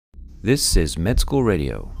This is Med School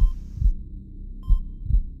Radio.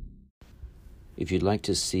 If you'd like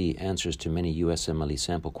to see answers to many USMLE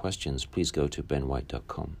sample questions, please go to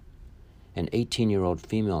benwhite.com. An 18-year-old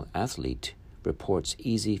female athlete reports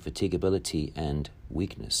easy fatiguability and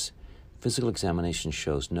weakness. Physical examination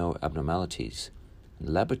shows no abnormalities.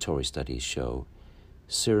 Laboratory studies show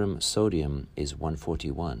serum sodium is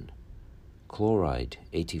 141, chloride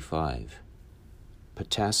 85,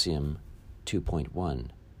 potassium 2.1,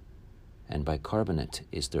 and bicarbonate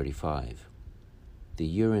is 35. The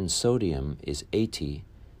urine sodium is 80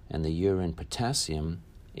 and the urine potassium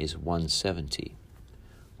is 170.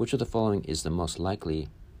 Which of the following is the most likely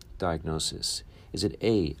diagnosis? Is it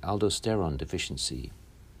A, aldosterone deficiency,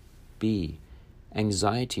 B,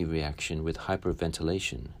 anxiety reaction with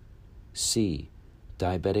hyperventilation, C,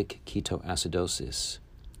 diabetic ketoacidosis,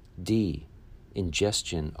 D,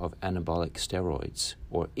 ingestion of anabolic steroids,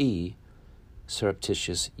 or E,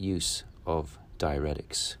 surreptitious use of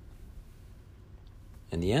diuretics?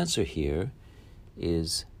 And the answer here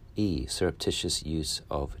is E, surreptitious use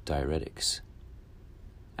of diuretics.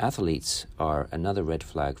 Athletes are another red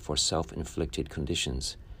flag for self-inflicted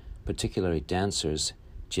conditions, particularly dancers,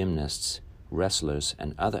 gymnasts, wrestlers,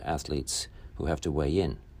 and other athletes who have to weigh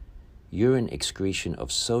in. Urine excretion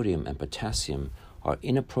of sodium and potassium are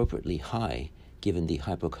inappropriately high given the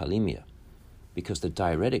hypokalemia, because the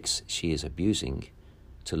diuretics she is abusing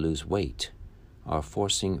to lose weight are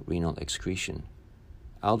forcing renal excretion.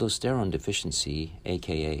 Aldosterone deficiency,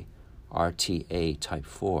 aka RTA type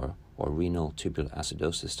 4 or renal tubular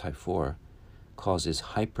acidosis type 4, causes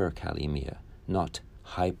hyperkalemia, not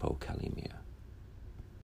hypokalemia.